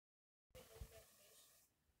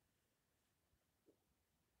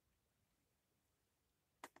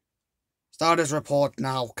Status report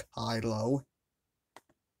now, Kylo.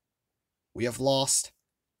 We have lost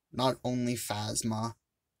not only Phasma,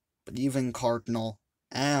 but even Cardinal,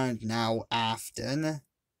 and now Afton.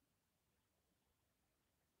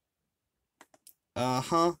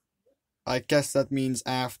 Uh-huh. I guess that means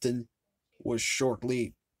Afton was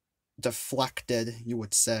shortly deflected, you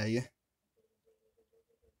would say.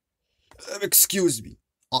 Excuse me,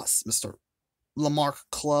 us, Mr. Lamarck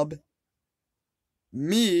Club.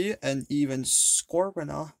 Me and even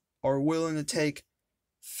Scorpina are willing to take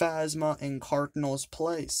Phasma and Cardinal's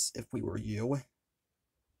place if we were you.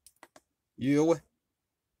 You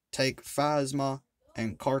take Phasma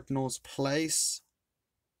and Cardinal's place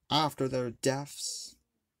after their deaths.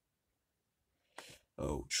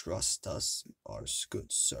 Oh, trust us, our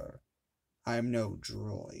good sir. I am no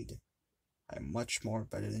droid. I am much more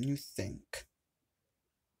better than you think.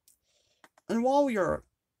 And while you're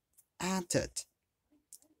at it,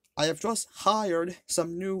 I have just hired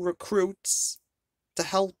some new recruits to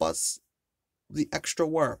help us with the extra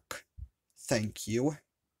work. Thank you.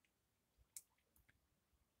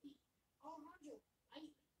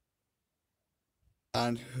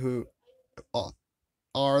 And who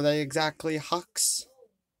are they exactly, Hux?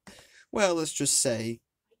 Well, let's just say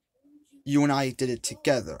you and I did it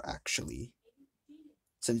together, actually.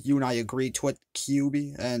 Since you and I agreed to it,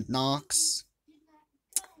 QB and Nox.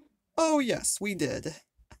 Oh yes, we did.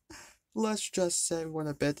 Let's just say we went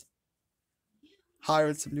a bit.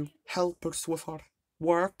 Hired some new helpers with our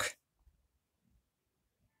work.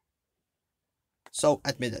 So,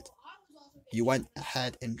 admit it. You went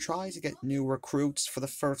ahead and tried to get new recruits for the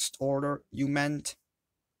First Order, you meant?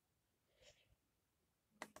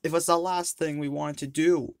 It was the last thing we wanted to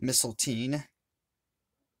do, Misselteen.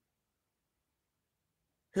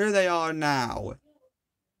 Here they are now.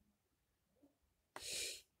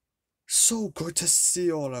 So good to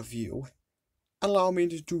see all of you. Allow me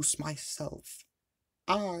to introduce myself.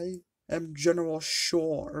 I am General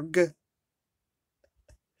Shorg.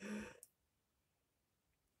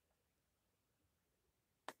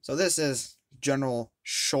 So this is General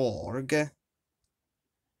Shorg.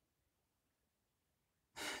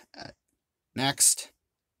 Next,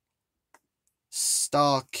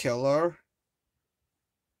 Star Killer.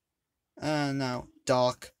 And now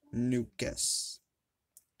Dark Nucus.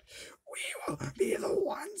 We will be the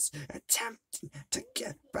ones attempting to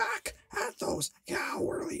get back at those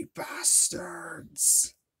cowardly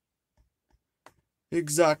bastards.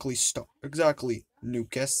 Exactly,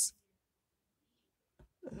 Nucus.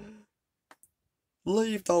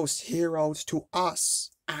 Leave those heroes to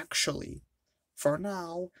us, actually. For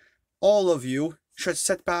now, all of you should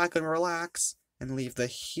sit back and relax and leave the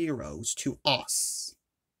heroes to us.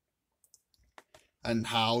 And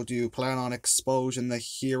how do you plan on exposing the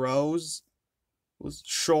heroes? Was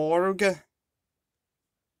Shorg?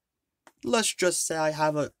 Let's just say I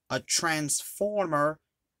have a transformer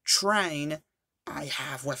train I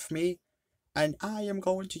have with me, and I am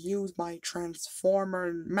going to use my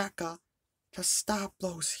transformer mecha to stop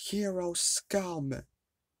those hero scum.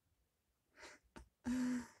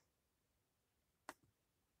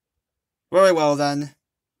 Very well then,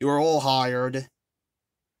 you are all hired.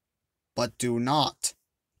 But do not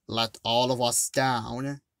let all of us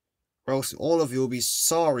down, or else all of you will be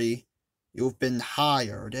sorry you've been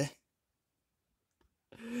hired.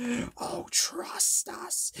 Oh, trust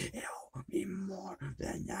us. It'll be more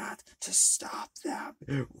than that to stop them.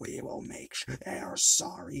 We will make sure they are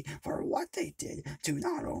sorry for what they did to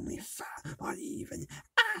not only but even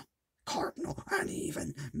Cardinal and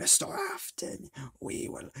even Mr. Afton. We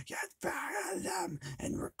will get back at them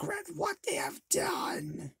and regret what they have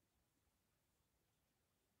done.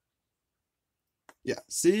 Yeah,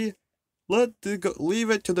 see?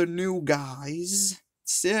 Leave it to the new guys.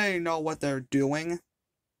 See, they know what they're doing.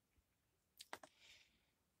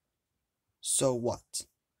 So what?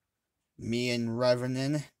 Me and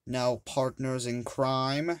Revenant, now partners in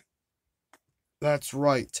crime? That's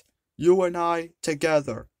right. You and I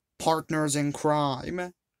together, partners in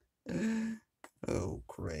crime. Oh,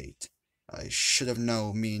 great. I should have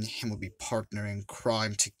known me and him would be partnering in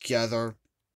crime together.